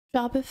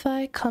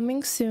Shopify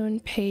Coming Soon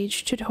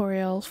page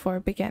tutorial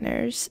for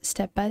beginners,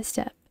 step by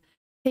step.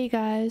 Hey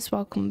guys,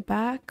 welcome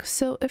back.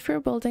 So if you're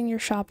building your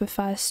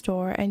Shopify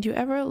store and you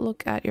ever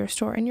look at your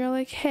store and you're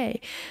like,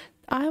 hey,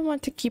 I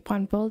want to keep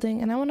on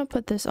building and I want to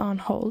put this on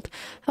hold.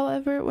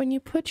 However, when you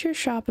put your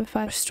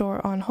Shopify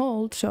store on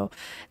hold, so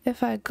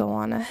if I go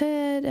on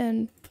ahead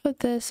and put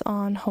this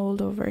on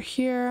hold over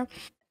here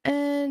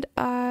and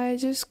I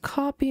just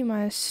copy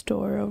my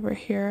store over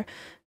here,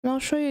 and I'll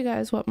show you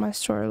guys what my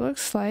store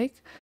looks like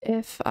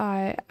if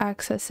I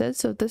access it.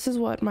 So this is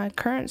what my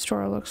current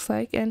store looks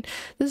like, and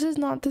this is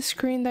not the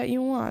screen that you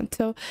want.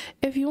 So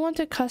if you want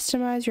to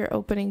customize your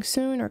opening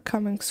soon or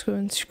coming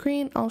soon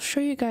screen, I'll show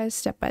you guys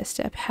step by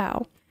step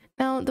how.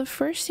 Now, the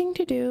first thing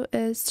to do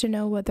is to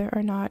know whether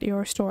or not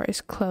your store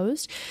is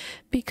closed,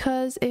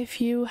 because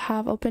if you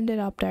have opened it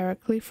up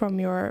directly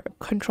from your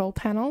control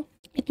panel,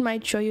 it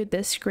might show you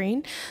this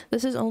screen.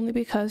 This is only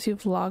because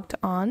you've logged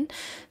on.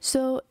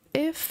 So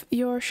if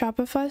your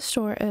Shopify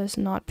store is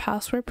not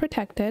password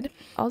protected,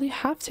 all you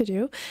have to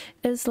do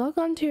is log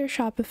on to your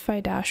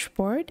Shopify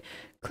dashboard,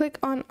 click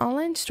on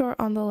Online Store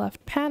on the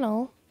left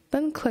panel,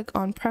 then click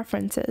on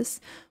Preferences.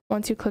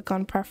 Once you click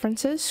on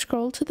Preferences,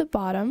 scroll to the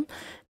bottom,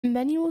 and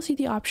then you will see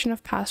the option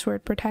of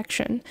password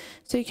protection.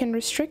 So you can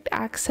restrict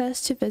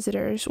access to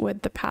visitors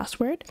with the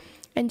password,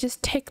 and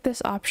just take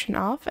this option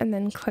off and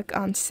then click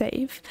on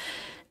Save.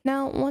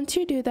 Now, once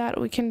you do that,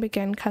 we can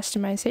begin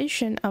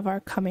customization of our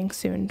Coming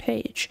Soon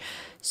page.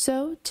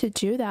 So to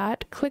do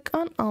that, click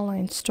on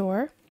Online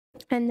Store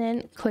and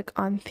then click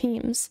on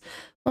Themes.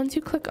 Once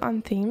you click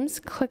on Themes,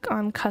 click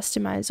on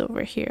Customize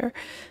over here.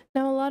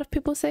 Now, a lot of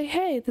people say,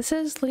 hey, this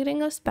is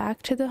leading us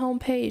back to the home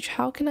page.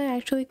 How can I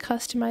actually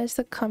customize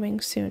the Coming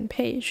Soon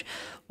page?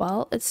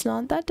 Well, it's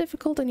not that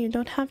difficult and you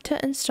don't have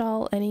to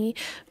install any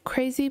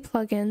crazy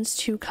plugins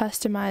to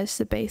customize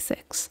the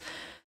basics.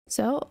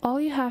 So all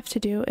you have to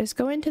do is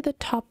go into the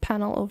top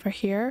panel over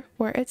here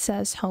where it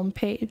says Home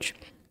Page.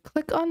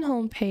 Click on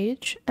Home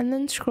Page and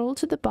then scroll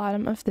to the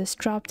bottom of this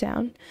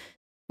drop-down.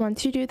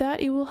 Once you do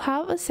that, you will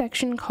have a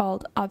section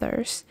called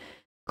Others.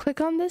 Click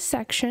on this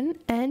section,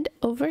 and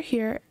over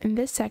here in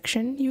this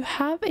section, you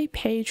have a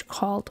page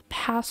called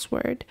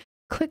Password.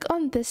 Click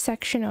on this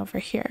section over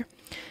here.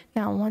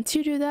 Now, once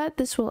you do that,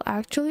 this will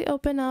actually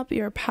open up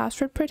your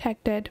password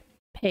protected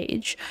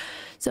page.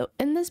 So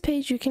in this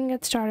page, you can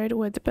get started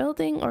with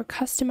building or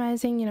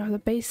customizing, the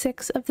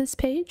basics of this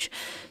page.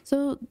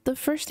 So the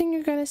first thing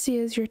you're going to see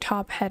is your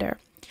top header.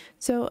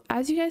 So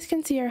as you guys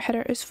can see, our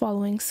header is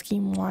following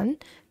scheme 1,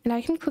 and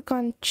I can click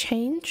on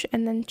change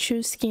and then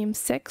choose scheme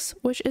 6,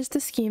 which is the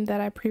scheme that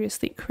I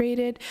previously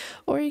created,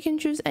 or you can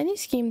choose any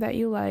scheme that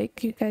you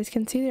like. You guys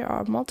can see there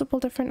are multiple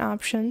different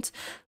options.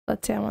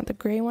 Let's say I want the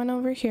gray one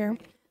over here.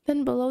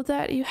 Then below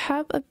that, you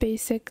have a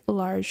basic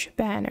large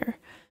banner.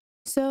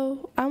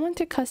 So I want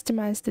to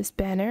customize this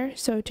banner.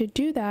 So to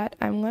do that,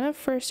 I'm going to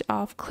first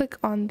off click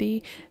on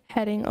the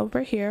heading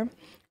over here,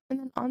 and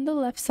then on the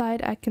left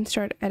side, I can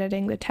start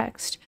editing the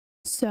text.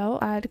 So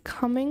add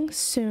Coming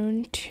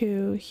Soon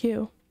to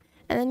you.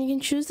 And then you can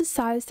choose the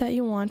size that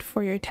you want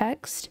for your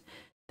text.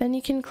 Then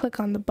you can click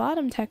on the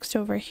bottom text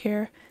over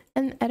here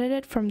and edit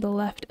it from the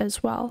left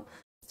as well.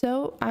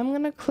 So I'm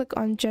going to click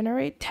on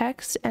Generate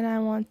Text, and I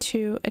want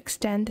to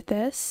extend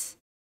this,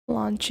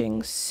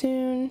 launching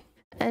soon.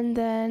 And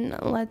then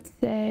let's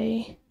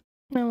say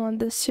I want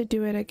this to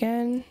do it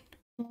again,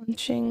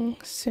 launching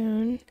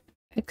soon,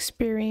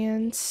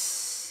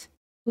 experience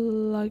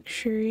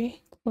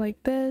luxury,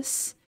 like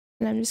this.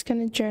 And I'm just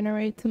going to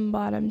generate some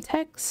bottom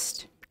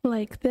text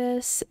like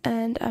this,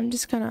 and I'm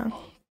just going to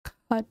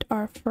cut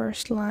our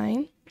first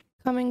line.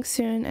 Coming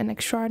soon, an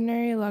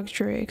extraordinary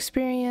luxury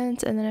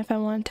experience. And then if I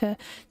want to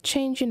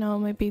change,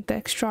 maybe the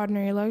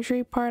extraordinary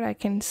luxury part, I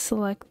can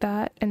select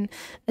that and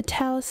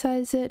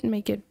italicize it and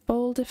make it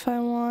bold if I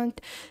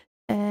want.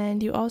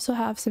 And you also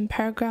have some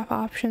paragraph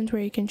options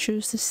where you can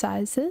choose the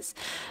sizes,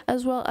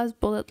 as well as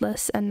bullet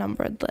lists and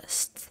numbered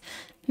lists.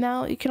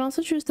 Now, you can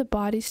also choose the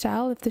body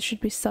style, if this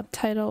should be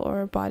subtitle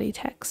or body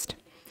text.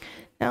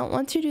 Now,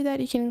 once you do that,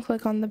 you can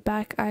click on the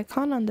back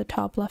icon on the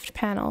top left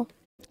panel.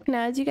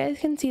 Now, as you guys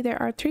can see,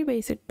 there are 3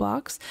 basic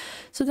blocks.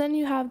 So then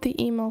you have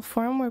the email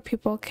form where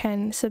people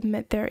can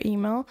submit their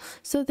email,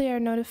 so they are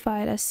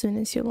notified as soon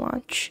as you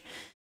launch.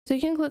 So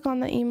you can click on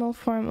the email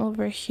form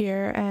over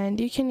here, and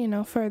you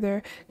can,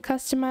 further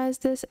customize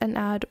this and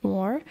add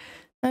more.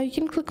 Now you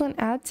can click on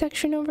Add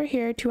Section over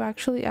here to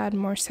actually add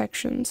more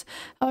sections.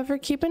 However,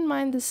 keep in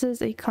mind this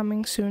is a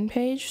Coming Soon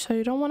page, so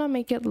you don't want to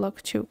make it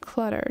look too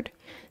cluttered.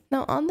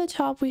 Now on the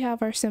top we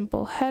have our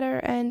simple header,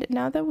 and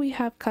now that we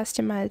have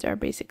customized our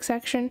basic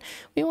section,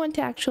 we want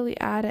to actually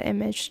add an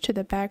image to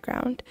the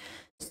background.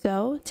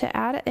 So to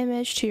add an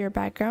image to your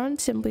background,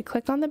 simply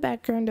click on the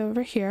background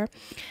over here,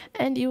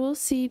 and you will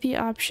see the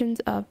options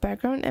of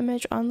background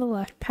image on the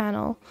left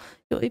panel.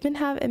 You'll even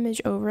have image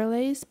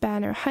overlays,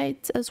 banner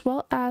heights, as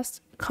well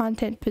as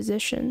content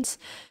positions.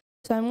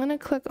 So I'm going to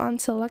click on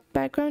select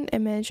background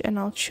image, and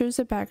I'll choose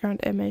a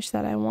background image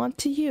that I want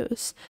to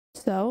use.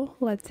 So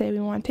let's say we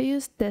want to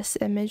use this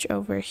image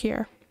over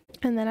here.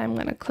 and then I'm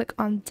going to click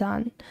on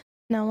done.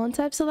 Now once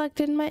I've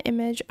selected my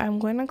image, I'm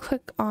going to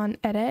click on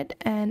edit,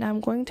 and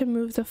I'm going to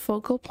move the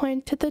focal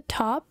point to the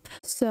top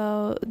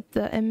so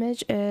the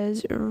image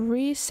is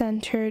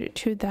recentered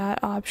to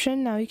that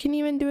option. Now you can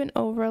even do an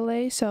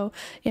overlay, so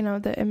you know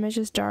the image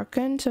is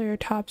darkened so your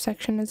top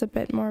section is a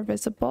bit more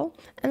visible.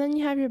 And then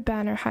you have your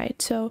banner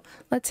height. So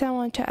let's say I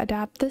want to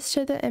adapt this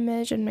to the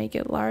image and make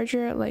it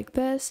larger like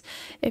this.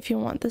 If you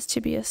want this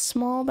to be a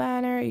small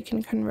banner, you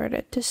can convert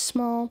it to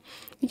small.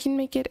 You can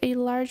make it a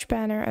large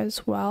banner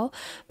as well,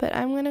 but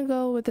I'm gonna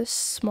go with a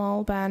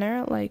small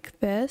banner like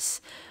this,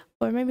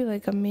 or maybe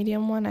like a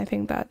medium one. I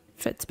think that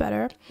fits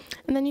better.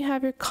 And then you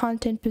have your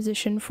content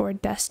position for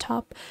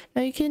desktop.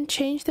 Now you can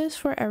change this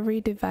for every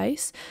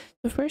device.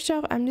 So first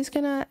off, I'm just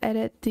gonna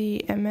edit the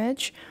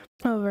image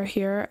over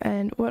here,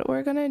 and what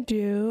we're gonna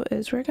do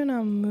is we're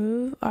gonna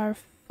move our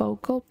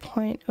focal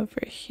point over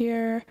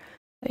here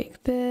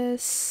like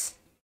this,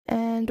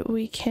 and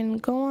we can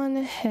go on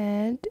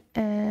ahead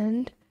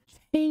and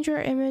change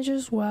our image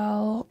as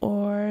well,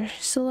 or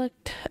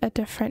select a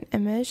different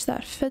image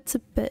that fits a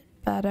bit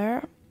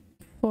better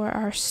for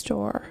our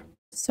store.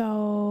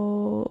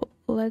 So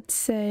let's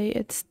say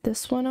it's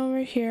this one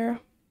over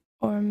here,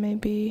 or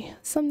maybe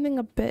something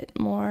a bit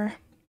more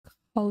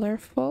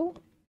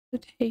colorful. So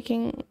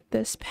taking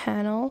this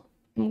panel,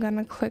 I'm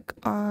gonna click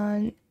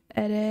on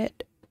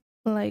edit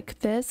like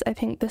this. I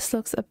think this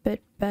looks a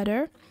bit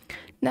better.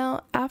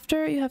 Now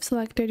after you have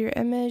selected your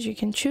image, you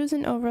can choose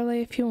an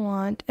overlay if you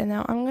want, and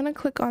now I'm going to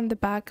click on the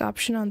back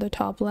option on the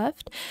top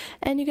left,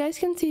 and you guys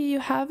can see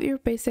you have your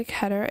basic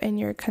header in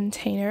your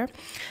container.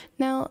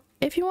 Now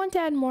if you want to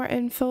add more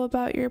info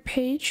about your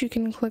page, you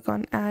can click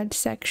on add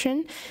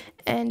section,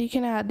 and you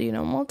can add, you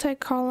know,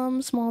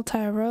 multi-columns,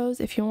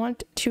 multi-rows if you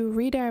want to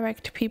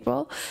redirect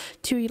people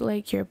to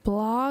like your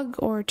blog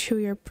or to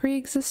your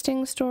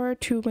pre-existing store,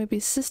 to maybe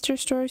sister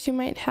stores you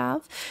might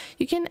have.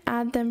 You can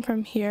add them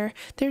from here.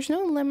 There's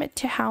no limit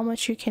to how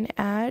much you can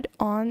add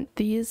on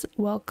these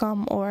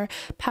welcome or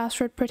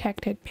password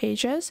protected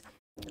pages.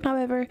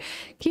 However,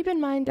 keep in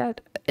mind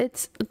that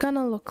it's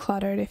gonna look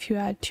cluttered if you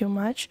add too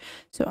much.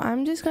 So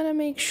I'm just gonna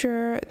make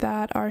sure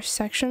that our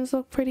sections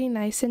look pretty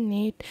nice and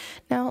neat.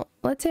 Now,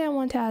 let's say I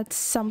want to add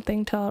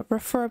something to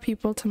refer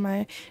people to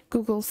my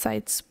Google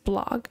Sites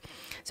blog.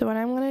 So what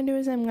I'm gonna do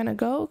is I'm gonna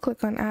go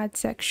click on add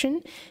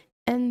section,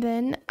 and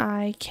then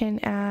I can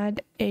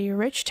add a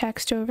rich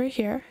text over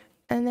here.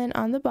 And then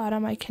on the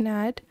bottom, I can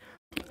add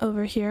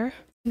over here,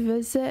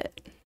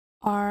 visit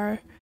our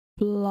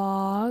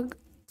blog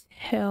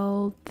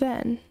till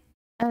then,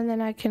 and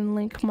then I can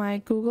link my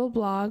Google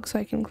blog, so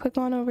I can click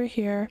on over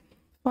here,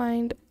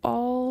 find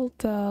all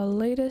the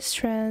latest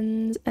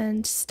trends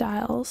and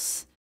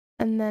styles,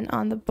 and then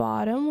on the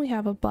bottom we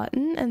have a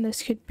button, and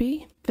this could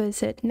be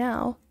visit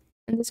now,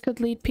 and this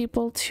could lead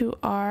people to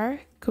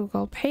our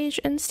Google page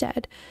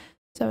instead.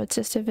 So it's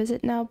just a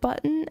visit now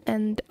button,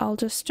 and I'll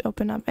just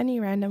open up any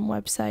random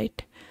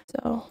website.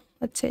 So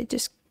let's say it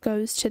just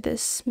goes to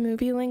this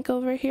movie link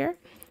over here,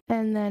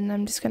 and then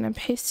I'm just going to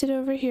paste it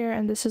over here,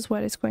 and this is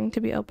what is going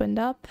to be opened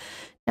up.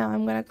 Now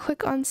I'm going to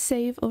click on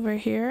save over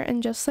here,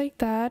 and just like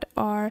that,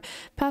 our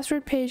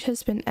password page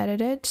has been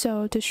edited.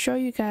 So to show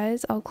you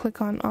guys, I'll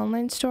click on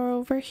online store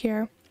over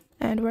here,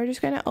 and we're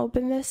just going to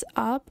open this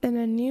up in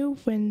a new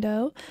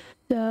window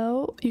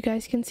so you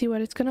guys can see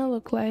what it's going to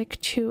look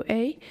like to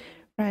a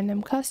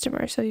random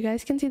customer. So you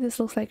guys can see this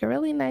looks like a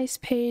really nice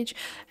page,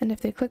 and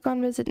if they click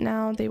on visit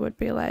now, they would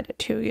be led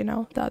to, you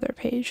know, the other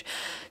page.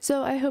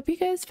 So I hope you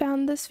guys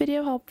found this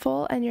video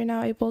helpful and you're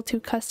now able to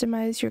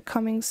customize your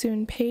coming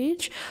soon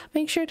page.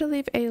 Make sure to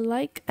leave a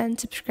like and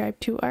subscribe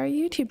to our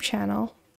YouTube channel.